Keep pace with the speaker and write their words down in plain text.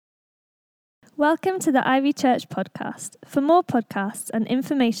Welcome to the Ivy Church podcast. For more podcasts and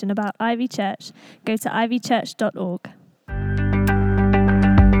information about Ivy Church, go to ivychurch.org.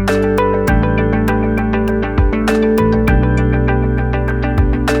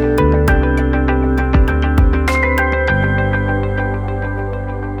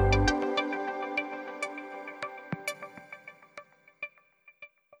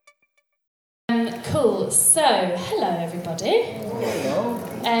 Cool. So, hello everybody. Hello.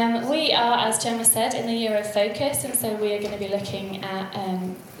 We are, as Gemma said, in the year of focus, and so we are going to be looking at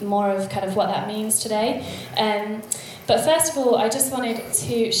more of kind of what that means today. But first of all, I just wanted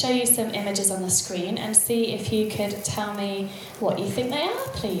to show you some images on the screen and see if you could tell me what you think they are,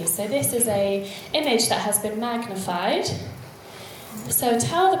 please. So this is an image that has been magnified. So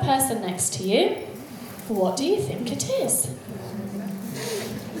tell the person next to you, what do you think it is?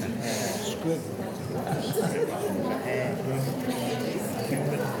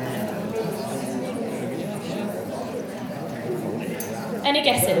 Any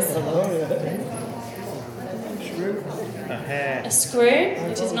guesses? A hair. A screw?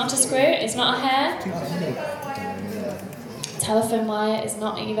 It is not a screw. It's not a hair. Telephone wire is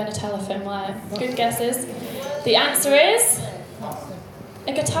not even a telephone wire. Good guesses. The answer is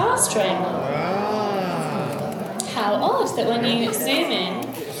a guitar string. How odd that when you zoom in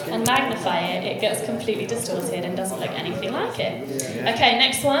and magnify it, it gets completely distorted and doesn't look anything like it. Okay,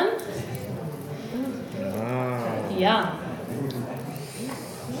 next one. Yum.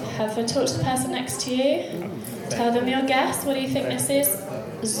 Have a talk to the person next to you. Tell them your guess. What do you think this is?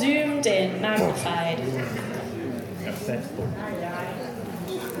 Zoomed in, magnified.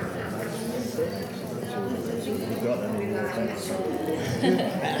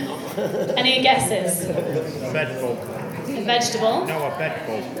 Any guesses? Bed bug. A vegetable? No, a bed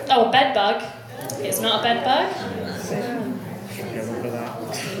bug. Oh, a bed bug. It's not a bed bug.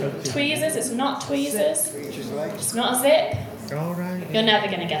 Tweezers, it's not tweezers. It's not a zip. All right. You're never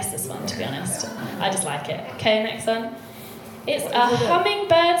going to guess this one, to be honest. I just like it. Okay, next one. It's a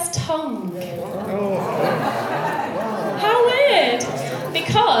hummingbird's tongue. How weird!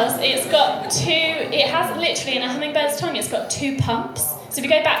 Because it has literally in a hummingbird's tongue, it's got two pumps. So if you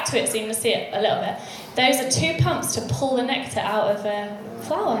go back to it so you can see it a little bit, those are two pumps to pull the nectar out of a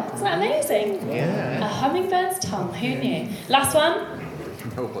flower. Isn't that amazing? Yeah. A hummingbird's tongue, who knew? Last one.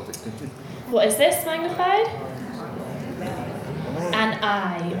 What is this magnified? An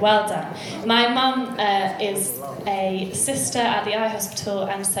eye. Well done. My mum is a sister at the eye hospital,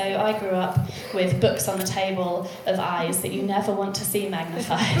 and so I grew up with books on the table of eyes that you never want to see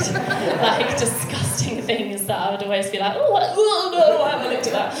magnified. Like disgusting things that I would always be like, oh no, I haven't looked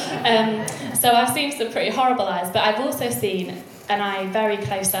at that. So I've seen some pretty horrible eyes, but I've also seen an eye very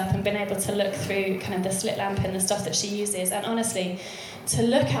close up and been able to look through kind of the slit lamp and the stuff that she uses, and honestly, to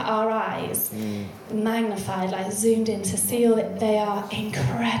look at our eyes magnified, like zoomed in, to see all that they are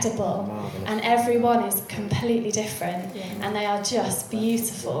incredible. And every one is completely different, and they are just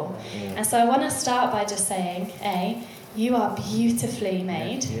beautiful. And so I want to start by just saying, A, you are beautifully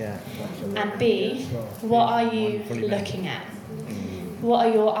made, and B, what are you looking at? What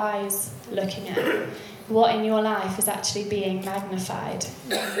are your eyes looking at? What in your life is actually being magnified?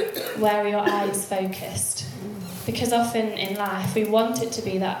 Where are your eyes focused? Because often in life we want it to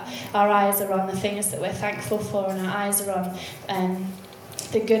be that our eyes are on the things that we're thankful for and our eyes are on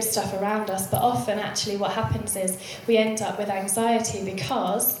the good stuff around us, but often actually what happens is we end up with anxiety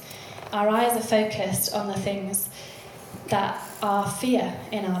because our eyes are focused on the things that are fear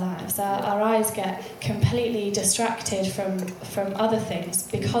in our lives. Our eyes get completely distracted from other things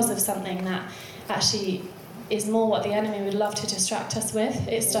because of something that actually is more what the enemy would love to distract us with.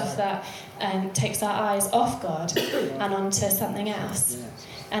 It's stuff that takes our eyes off God and onto something else.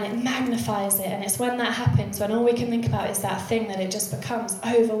 And it magnifies it. And it's when that happens, when all we can think about is that thing, that it just becomes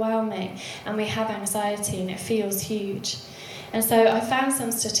overwhelming and we have anxiety and it feels huge. And so I found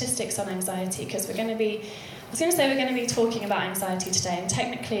some statistics on anxiety because we're going to be talking about anxiety today, and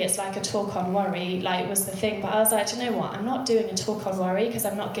technically it's like a talk on worry, like was the thing, but I was like, do you know what, I'm not doing a talk on worry because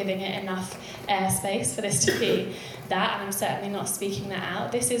I'm not giving it enough airspace for this to be that, and I'm certainly not speaking that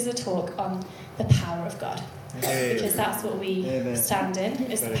out. This is a talk on the power of God, because that's what we stand in,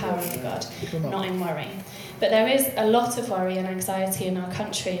 is the power of God, not in worry. But there is a lot of worry and anxiety in our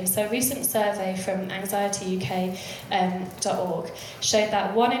country, and so a recent survey from anxietyuk.org showed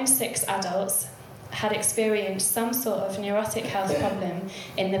that 1 in 6 adults had experienced some sort of neurotic health problem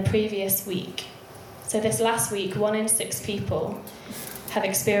in the previous week. So this last week, 1 in 6 people have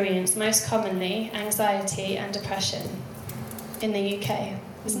experienced, most commonly, anxiety and depression in the UK.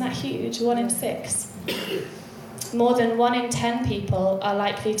 Isn't that huge? 1 in 6. More than 1 in 10 people are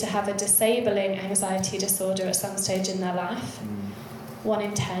likely to have a disabling anxiety disorder at some stage in their life. 1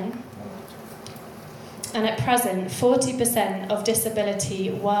 in 10. And at present, 40% of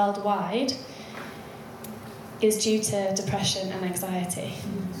disability worldwide is due to depression and anxiety.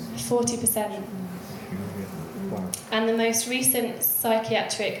 40%. And the most recent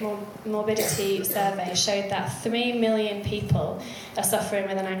psychiatric morbidity survey showed that 3 million people are suffering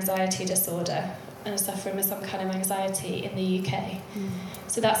with an anxiety disorder and are suffering with some kind of anxiety in the UK.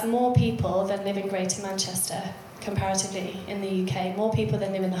 So that's more people than live in Greater Manchester, comparatively, in the UK. More people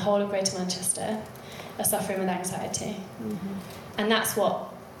than live in the whole of Greater Manchester are suffering with anxiety. And that's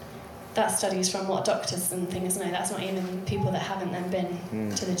studies from what doctors and things know. That's not even people that haven't then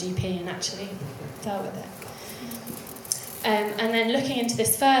been to the GP and actually dealt with it. And then looking into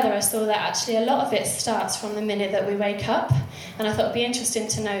this further, I saw that actually a lot of it starts from the minute that we wake up. And I thought it'd be interesting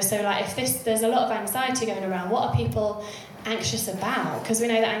to know, so like if there's a lot of anxiety going around, what are people anxious about? Because we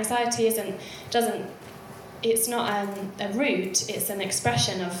know that anxiety it's not a root, it's an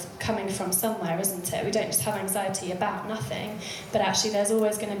expression of coming from somewhere, isn't it? We don't just have anxiety about nothing, but actually there's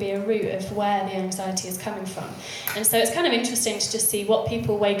always going to be a root of where the anxiety is coming from. And so it's kind of interesting to just see what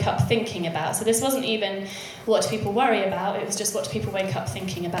people wake up thinking about. So this wasn't even what do people worry about, it was just what do people wake up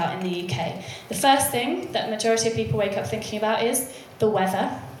thinking about in the UK. The first thing that the majority of people wake up thinking about is the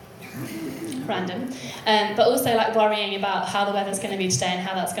weather. Random, but also like worrying about how the weather's going to be today and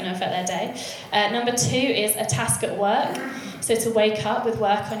how that's going to affect their day. Number 2 is a task at work. So to wake up with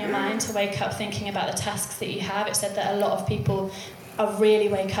work on your mind, to wake up thinking about the tasks that you have. It said that a lot of people really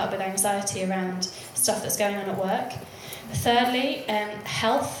wake up with anxiety around stuff that's going on at work. Thirdly,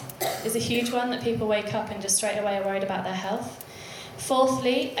 health is a huge one, that people wake up and just straight away are worried about their health.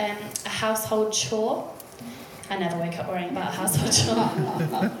 Fourthly, a household chore. I never wake up worrying about a household chore.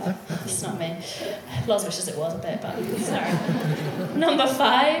 It's not me. Loz wishes it was a bit, but sorry. Number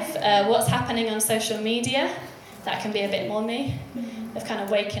 5, what's happening on social media. That can be a bit more me. Of kind of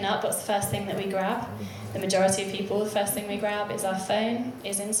waking up, what's the first thing that we grab? The majority of people, the first thing we grab is our phone,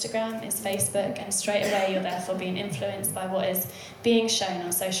 is Instagram, is Facebook, and straight away you're therefore being influenced by what is being shown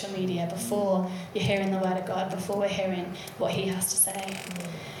on social media before you're hearing the word of God, before we're hearing what he has to say.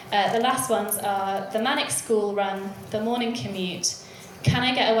 The last ones are the manic school run, the morning commute. Can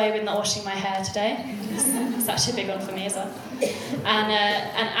I get away with not washing my hair today? It's actually a big one for me as well. And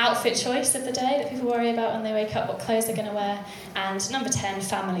an outfit choice of the day that people worry about when they wake up, what clothes they're going to wear. And number 10,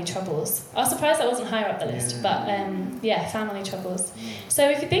 family troubles. I was surprised that wasn't higher up the list, but family troubles. So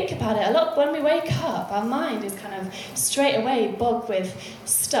if you think about it, a lot when we wake up, our mind is kind of straight away bogged with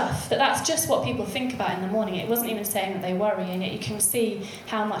stuff. That's just what people think about in the morning. It wasn't even saying that they worry, and yet you can see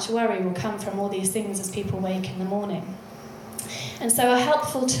how much worry will come from all these things as people wake in the morning. And so a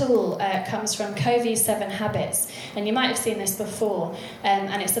helpful tool comes from Covey's 7 Habits, and you might have seen this before,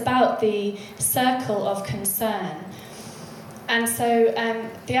 and it's about the circle of concern. And so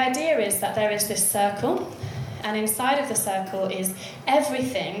the idea is that there is this circle, and inside of the circle is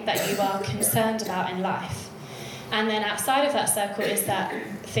everything that you are concerned about in life. And then outside of that circle is that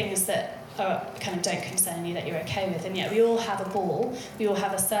things that kind of don't concern you, that you're okay with, and yet we all have a ball, we all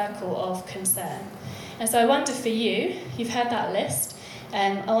have a circle of concern. And so I wonder for you, you've heard that list,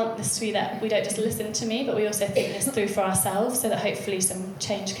 I want this to be that we don't just listen to me, but we also think this through for ourselves so that hopefully some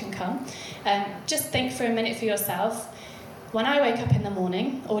change can come. Just think for a minute for yourself. When I wake up in the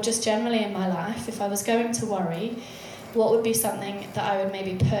morning, or just generally in my life, if I was going to worry, what would be something that I would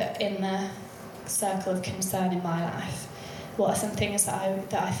maybe put in the circle of concern in my life? What are some things that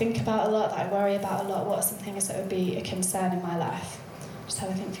I think about a lot, that I worry about a lot? What are some things that would be a concern in my life? Just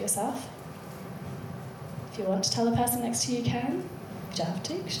have a think for yourself. If you want to tell the person next to you, you can. Do you have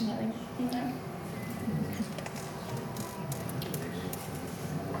to? Because you might think, no.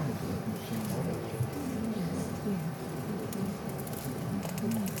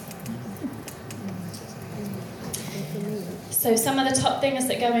 So some of the top things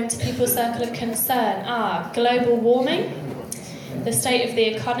that go into people's circle of concern are global warming, the state of the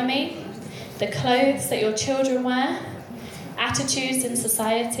economy, the clothes that your children wear, attitudes in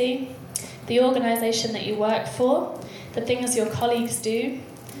society, the organisation that you work for, the things your colleagues do,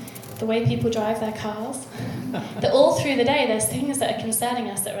 the way people drive their cars. That all through the day there's things that are concerning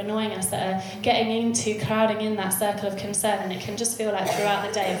us, that are annoying us, that are crowding in that circle of concern, and it can just feel like throughout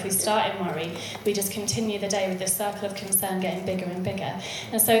the day, if we start in worry, we just continue the day with this circle of concern getting bigger and bigger.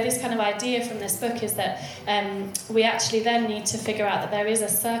 And so this kind of idea from this book is that we actually then need to figure out that there is a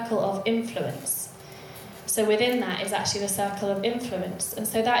circle of influence. So within that is actually the circle of influence. And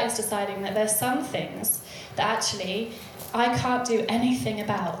so that is deciding that there's some things that actually I can't do anything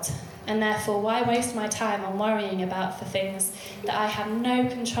about. And therefore, why waste my time on worrying about the things that I have no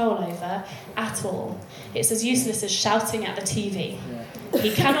control over at all? It's as useless as shouting at the TV.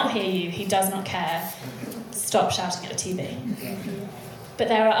 He cannot hear you, he does not care. Stop shouting at the TV. But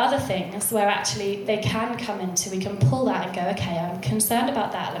there are other things where actually they can come into, we can pull that and go, okay, I'm concerned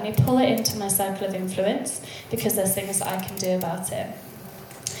about that. Let me pull it into my circle of influence because there's things that I can do about it.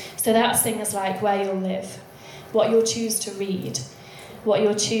 So that's things like where you'll live, what you'll choose to read, what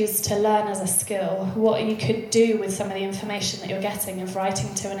you'll choose to learn as a skill, what you could do with some of the information that you're getting of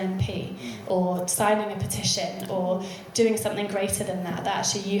writing to an MP or signing a petition or doing something greater than that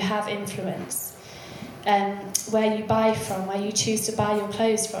actually you have influence. Where you buy from, where you choose to buy your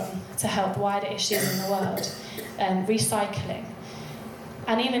clothes from to help wider issues in the world, recycling,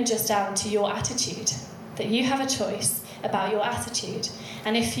 and even just down to your attitude, that you have a choice about your attitude.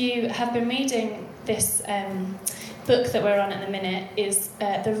 And if you have been reading this book that we're on at the minute, is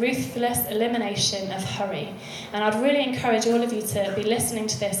The Ruthless Elimination of Hurry. And I'd really encourage all of you to be listening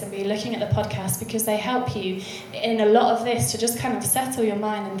to this and be looking at the podcast because they help you in a lot of this to just kind of settle your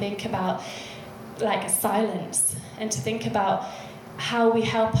mind and think about like silence and to think about how we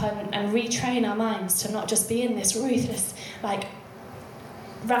help and retrain our minds to not just be in this ruthless like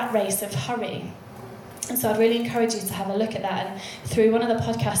rat race of hurry. And so I'd really encourage you to have a look at that. And through one of the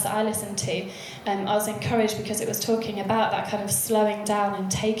podcasts that I listened to, I was encouraged because it was talking about that kind of slowing down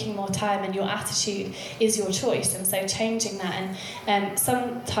and taking more time, and your attitude is your choice. And so changing that. And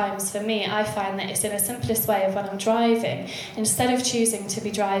sometimes for me, I find that it's in the simplest way of when I'm driving, instead of choosing to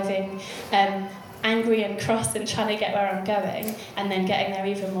be driving angry and cross and trying to get where I'm going and then getting there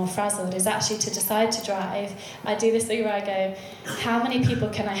even more frazzled, is actually to decide to drive. I do this thing where I go, how many people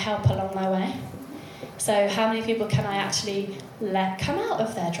can I help along my way? So how many people can I actually let come out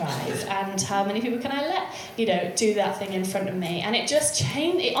of their drive, and how many people can I let, do that thing in front of me? And it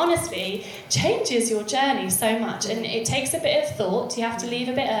honestly changes your journey so much, and it takes a bit of thought. You have to leave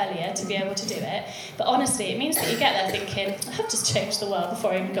a bit earlier to be able to do it, but honestly it means that you get there thinking, I've just changed the world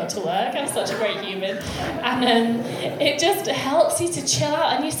before I even got to work, I'm such a great human. And it just helps you to chill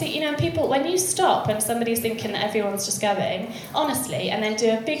out, and you see, people, when you stop and somebody's thinking that everyone's just going, honestly, and then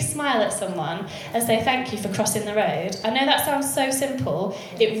do a big smile at someone and say thank you for crossing the road. I know that sounds so simple,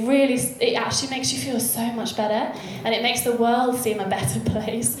 it actually makes you feel so much better, and it makes the world seem a better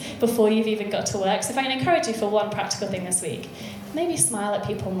place before you've even got to work. So if I can encourage you for one practical thing this week, maybe smile at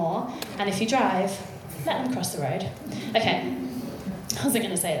people more, and if you drive, let them cross the road. Okay, I wasn't going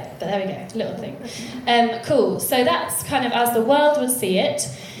to say that, but there we go, little thing. Cool, so that's kind of as the world would see it,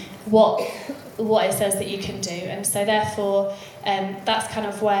 what it says that you can do, and so therefore that's kind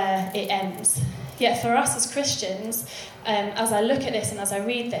of where it ends. Yet for us as Christians, as I look at this and as I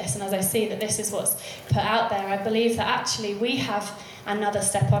read this and as I see that this is what's put out there, I believe that actually we have another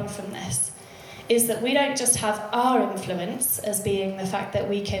step on from this, is that we don't just have our influence as being the fact that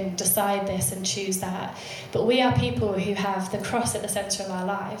we can decide this and choose that, but we are people who have the cross at the centre of our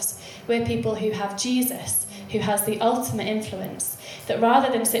lives. We're people who have Jesus, who has the ultimate influence, that rather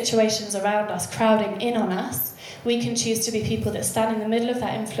than situations around us crowding in on us, we can choose to be people that stand in the middle of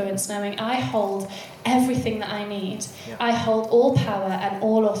that influence, knowing I hold everything that I need. Yeah. I hold all power and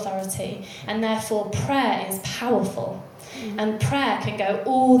all authority, and therefore prayer is powerful. Mm-hmm. And prayer can go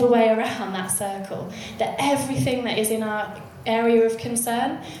all the way around that circle, that everything that is in our area of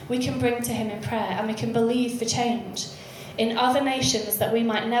concern, we can bring to him in prayer, and we can believe for change. In other nations that we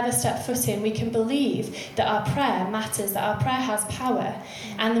might never step foot in, we can believe that our prayer matters, that our prayer has power,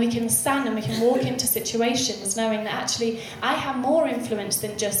 and we can stand and we can walk into situations knowing that actually I have more influence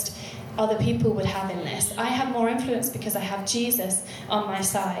than just other people would have in this. I have more influence because I have Jesus on my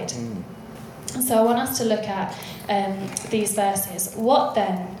side. And so I want us to look at these verses. What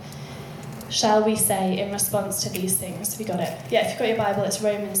then shall we say in response to these things? Have you got it? Yeah, if you've got your Bible, it's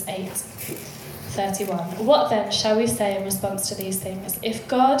Romans 8:31. What then shall we say in response to these things? If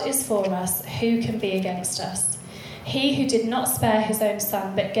God is for us, who can be against us? He who did not spare his own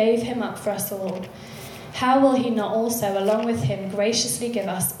son, but gave him up for us all, how will he not also, along with him, graciously give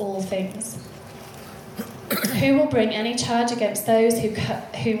us all things? Who will bring any charge against those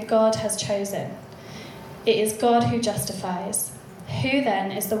whom God has chosen? It is God who justifies. Who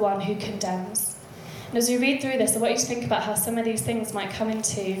then is the one who condemns? And as you read through this, I want you to think about how some of these things might come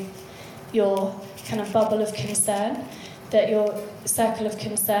into your kind of bubble of concern, that your circle of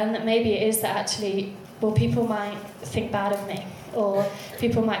concern, that maybe it is that actually, well, people might think bad of me, or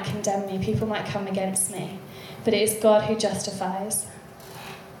people might condemn me, people might come against me, but it is God who justifies.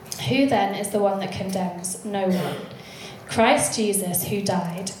 Who then is the one that condemns? No one. Christ Jesus, who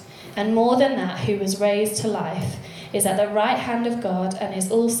died, and more than that, who was raised to life, is at the right hand of God and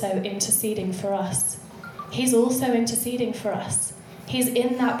is also interceding for us. He's also interceding for us. He's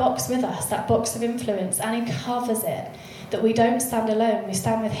in that box with us, that box of influence, and he covers it, that we don't stand alone, we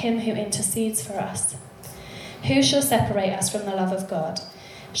stand with him who intercedes for us. Who shall separate us from the love of God?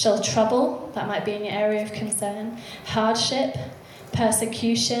 Shall trouble, that might be in your area of concern, hardship,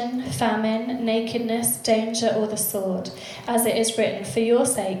 persecution, famine, nakedness, danger, or the sword? As it is written, for your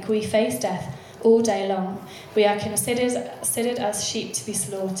sake we face death all day long. We are considered as sheep to be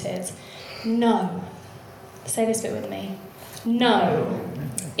slaughtered. No. Say this bit with me. No.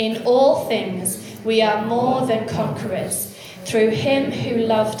 In all things we are more than conquerors through him who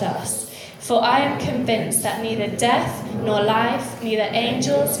loved us. For I am convinced that neither death nor life, neither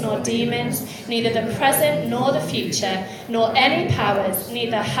angels nor demons, neither the present nor the future, nor any powers,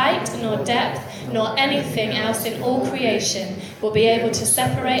 neither height nor depth, nor anything else in all creation will be able to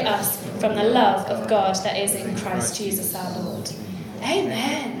separate us from the love of God that is in Christ Jesus our Lord.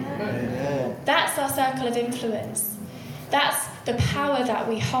 Amen. Amen. That's our circle of influence. That's the power that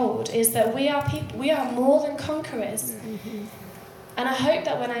we hold, is that we are people, we are more than conquerors. And I hope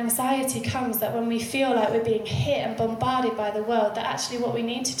that when anxiety comes, that when we feel like we're being hit and bombarded by the world, that actually what we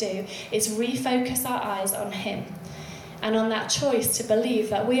need to do is refocus our eyes on him and on that choice to believe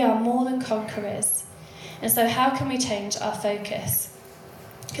that we are more than conquerors. And so how can we change our focus?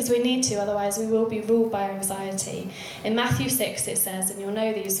 Because we need to, otherwise we will be ruled by anxiety. In Matthew 6 it says, and you'll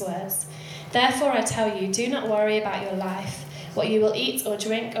know these words, therefore I tell you, do not worry about your life, what you will eat or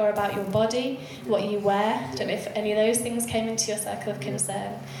drink, or about your body, what you wear. I don't know if any of those things came into your circle of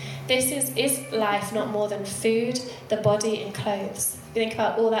concern. This is life not more than food, the body, and clothes. You think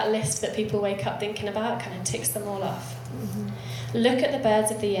about all that list that people wake up thinking about, kind of ticks them all off. Mm-hmm. Look at the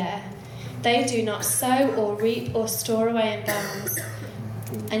birds of the air. They do not sow or reap or store away in barns,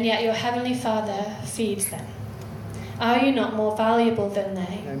 and yet your heavenly Father feeds them. Are you not more valuable than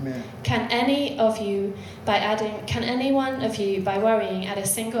they? Amen. Can any one of you, by worrying, add a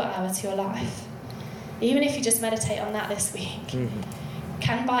single hour to your life? Even if you just meditate on that this week. Mm-hmm.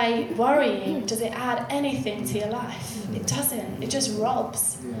 Can by worrying, does it add anything to your life? It doesn't. It just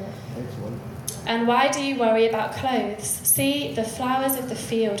robs. Yeah. And why do you worry about clothes? See, the flowers of the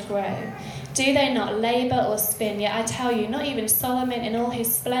field grow. Do they not labour or spin? Yet I tell you, not even Solomon in all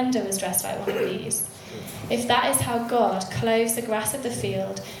his splendour was dressed like one of these. If that is how God clothes the grass of the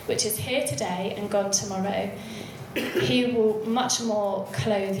field, which is here today and gone tomorrow, he will much more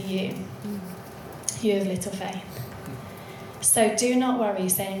clothe you, you of little faith. So do not worry,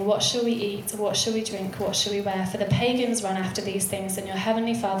 saying, what shall we eat? What shall we drink? What shall we wear? For the pagans run after these things, and your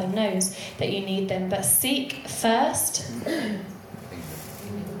heavenly Father knows that you need them. But seek first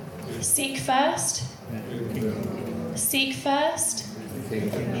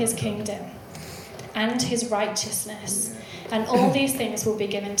his kingdom and his righteousness, and all these things will be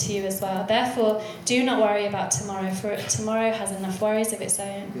given to you as well. Therefore, do not worry about tomorrow, for tomorrow has enough worries of its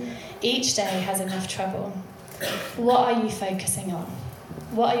own. Each day has enough trouble. What are you focusing on?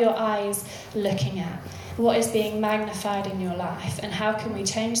 What are your eyes looking at? What is being magnified in your life? And how can we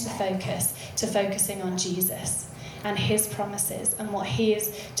change the focus to focusing on Jesus and his promises and what he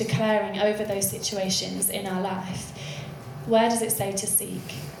is declaring over those situations in our life? Where does it say to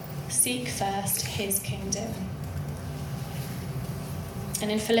seek? Seek first his kingdom.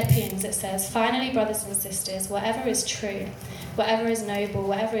 And in Philippians it says, finally, brothers and sisters, whatever is true, whatever is noble,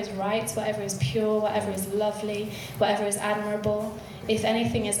 whatever is right, whatever is pure, whatever is lovely, whatever is admirable, if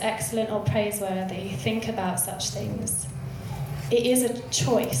anything is excellent or praiseworthy, think about such things. It is a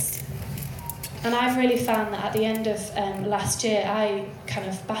choice. And I've really found that at the end of last year, I kind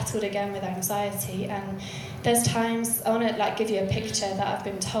of battled again with anxiety. And there's times, I want to give you a picture that I've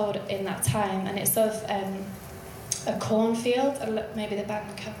been told in that time, and it's of a cornfield. Maybe the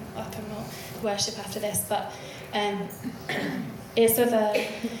band can come up and we'll worship after this, but it's of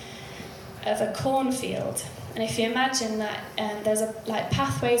a cornfield. And if you imagine that there's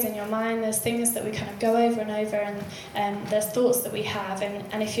pathways in your mind, there's things that we kind of go over and over, and there's thoughts that we have,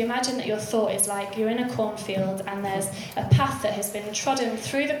 and if you imagine that your thought is like you're in a cornfield and there's a path that has been trodden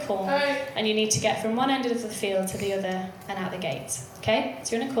through the corn, and you need to get from one end of the field to the other and out the gate. Okay?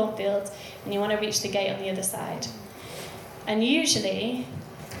 So you're in a cornfield and you want to reach the gate on the other side. And usually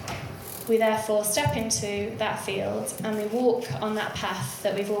we therefore step into that field and we walk on that path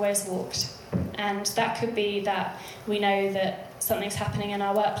that we've always walked. And that could be that we know that something's happening in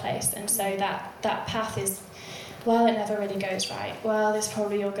our workplace, and so that path is, well, it never really goes right. Well, this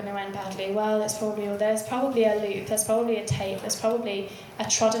probably you're going to end badly. Well, there's probably a loop, there's probably a tape, there's probably a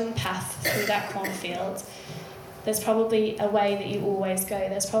trodden path through that cornfield. There's probably a way that you always go.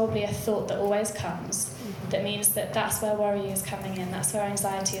 There's probably a thought that always comes that means that that's where worry is coming in, that's where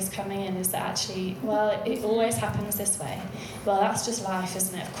anxiety is coming in, is that actually, well, it always happens this way. Well, that's just life,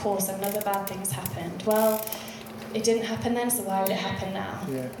 isn't it? Of course, another bad thing's happened. Well, it didn't happen then, so why would it happen now?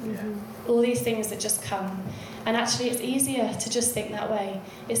 All these things that just come. And actually, it's easier to just think that way.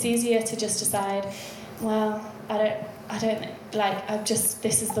 It's easier to just decide, well,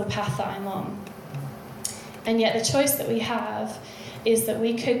 this is the path that I'm on. And yet the choice that we have is that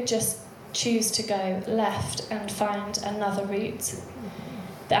we could just choose to go left and find another route.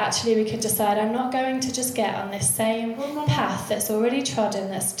 That actually we could decide, I'm not going to just get on this same path that's already trodden,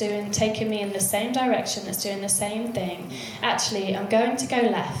 that's taking me in the same direction, that's doing the same thing. Actually, I'm going to go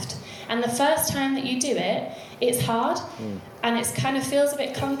left. And the first time that you do it, it's hard, and it kind of feels a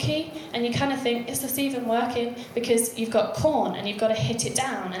bit clunky, and you kind of think, is this even working? Because you've got corn, and you've got to hit it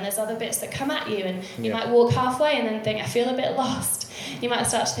down, and there's other bits that come at you, and you might walk halfway and then think, I feel a bit lost. You might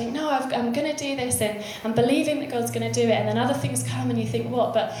start to think, no, I'm going to do this, and I'm believing that God's going to do it, and then other things come, and you think,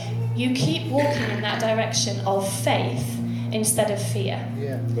 what? But you keep walking in that direction of faith instead of fear.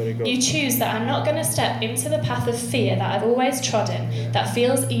 Yeah, very good. You choose that I'm not going to step into the path of fear that I've always trodden, that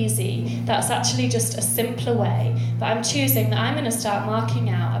feels easy, that's actually just a simpler way, but I'm choosing that I'm going to start marking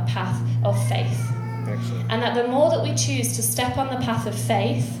out a path of faith. Excellent. And that the more that we choose to step on the path of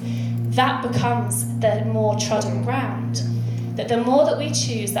faith, that becomes the more trodden ground. That the more that we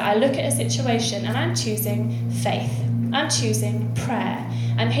choose, that I look at a situation and I'm choosing faith, I'm choosing prayer.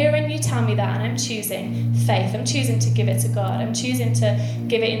 I'm hearing you tell me that, and I'm choosing faith. I'm choosing to give it to God. I'm choosing to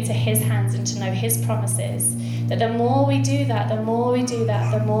give it into His hands and to know His promises. That the more we do that, the more we do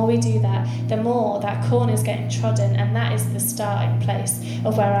that, the more we do that, the more that corn is getting trodden, and that is the starting place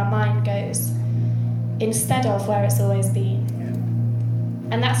of where our mind goes, instead of where it's always been.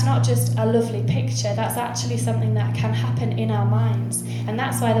 And that's not just a lovely picture, that's actually something that can happen in our minds. And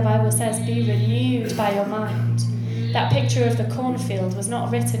that's why the Bible says, be renewed by your mind. That picture of the cornfield was not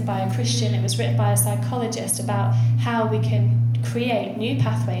written by a Christian, it was written by a psychologist about how we can create new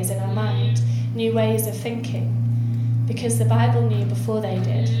pathways in our mind, new ways of thinking. Because the Bible knew before they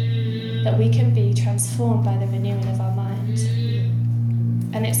did that we can be transformed by the renewing of our mind.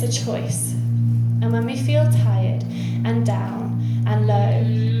 And it's a choice. And when we feel tired and down and low,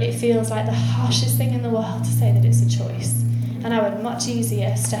 it feels like the harshest thing in the world to say that it's a choice. And I would much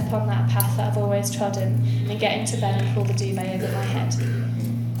easier step on that path that I've always trodden and get into bed and pull the duvet over my head.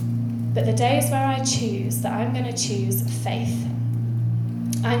 But the days where I choose that I'm going to choose faith,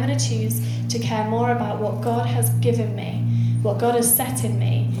 I'm going to choose to care more about what God has given me, what God has set in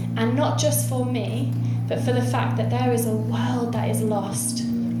me, and not just for me, but for the fact that there is a world that is lost.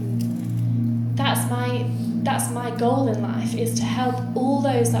 That's my goal in life, is to help all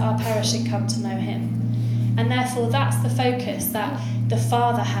those that are perishing come to know Him. And therefore that's the focus that the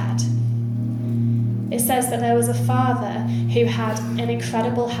Father had. It says that there was a father who had an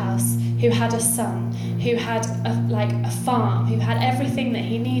incredible house, who had a son, who had a farm, who had everything that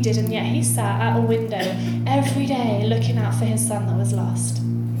he needed, and yet he sat at a window every day looking out for his son that was lost.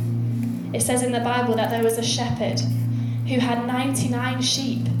 It says in the Bible that there was a shepherd who had 99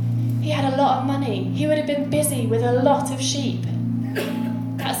 sheep. He had a lot of money. He would have been busy with a lot of sheep.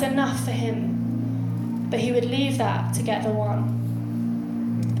 That's enough for him. But he would leave that to get the one.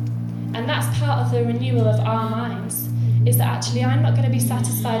 And that's part of the renewal of our minds, is that actually I'm not going to be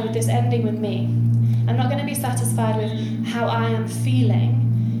satisfied with this ending with me. I'm not going to be satisfied with how I am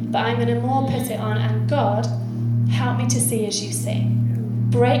feeling, but I'm going to more put it on, and God, help me to see as you see.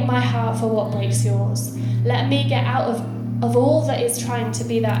 Break my heart for what breaks yours. Let me get out of all that is trying to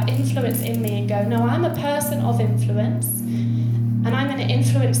be that influence in me and go, no, I'm a person of influence. And I'm going to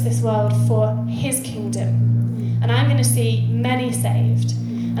influence this world for His kingdom. And I'm going to see many saved.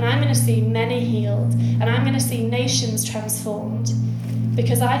 And I'm going to see many healed. And I'm going to see nations transformed.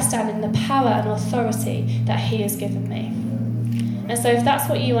 Because I stand in the power and authority that He has given me. And so if that's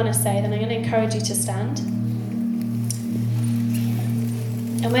what you want to say, then I'm going to encourage you to stand.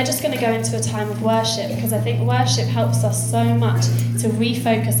 And we're just going to go into a time of worship, because I think worship helps us so much to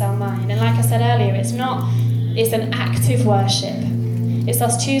refocus our mind. And like I said earlier, it's an active worship. It's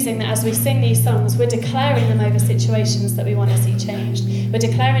us choosing that as we sing these songs, we're declaring them over situations that we want to see changed. We're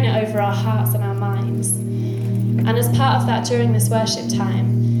declaring it over our hearts and our minds. And as part of that, during this worship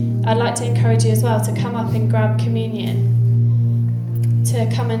time, I'd like to encourage you as well to come up and grab communion, to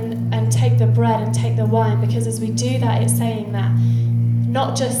come and take the bread and take the wine, because as we do that, it's saying that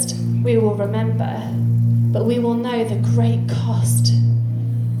not just we will remember, but we will know the great cost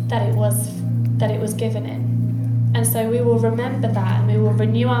that it was given in. And And so we will remember that, and we will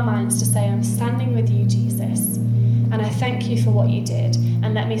renew our minds to say, I'm standing with you, Jesus, and I thank you for what you did,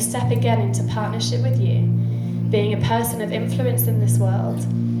 and let me step again into partnership with you, being a person of influence in this world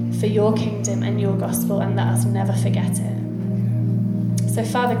for your kingdom and your gospel, and let us never forget it. So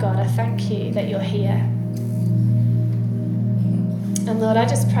Father God, I thank you that you're here. And Lord, I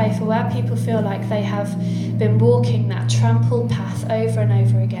just pray for where people feel like they have been walking that trampled path over and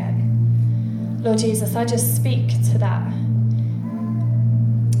over again. Lord Jesus, I just speak to that.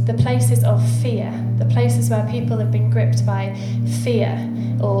 The places of fear, the places where people have been gripped by fear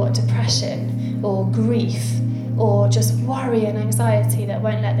or depression or grief or just worry and anxiety that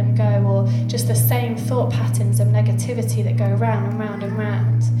won't let them go, or just the same thought patterns of negativity that go round and round and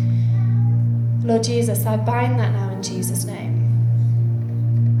round. Lord Jesus, I bind that now in Jesus' name.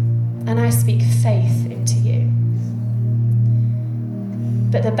 And I speak faith into you.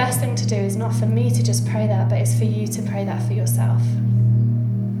 But the best thing to do is not for me to just pray that, but it's for you to pray that for yourself.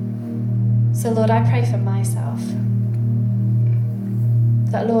 So Lord, I pray for myself.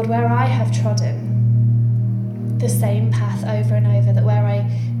 That Lord, where I have trodden the same path over and over, that where I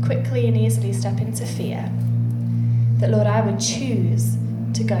quickly and easily step into fear, that Lord, I would choose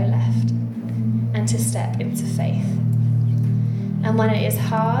to go left and to step into faith. And when it is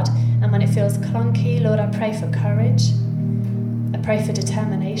hard and when it feels clunky, Lord, I pray for courage. I pray for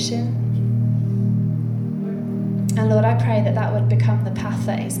determination. And Lord, I pray that that would become the path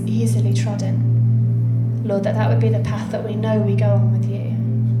that is easily trodden. Lord, that would be the path that we know we go on with you.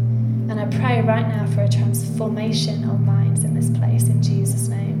 And I pray right now for a transformation of minds in this place in Jesus'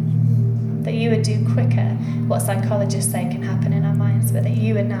 name. That you would do quicker what psychologists say can happen in our minds, but that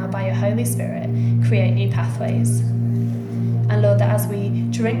you would now, by your Holy Spirit, create new pathways. And Lord, that as we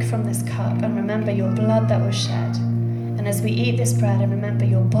drink from this cup and remember your blood that was shed, and as we eat this bread and remember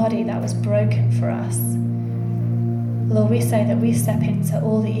your body that was broken for us, Lord, we say that we step into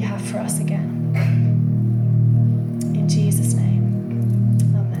all that you have for us again. In Jesus' name.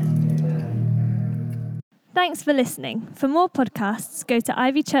 Thanks for listening. For more podcasts, go to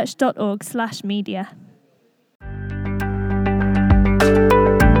ivychurch.org/media.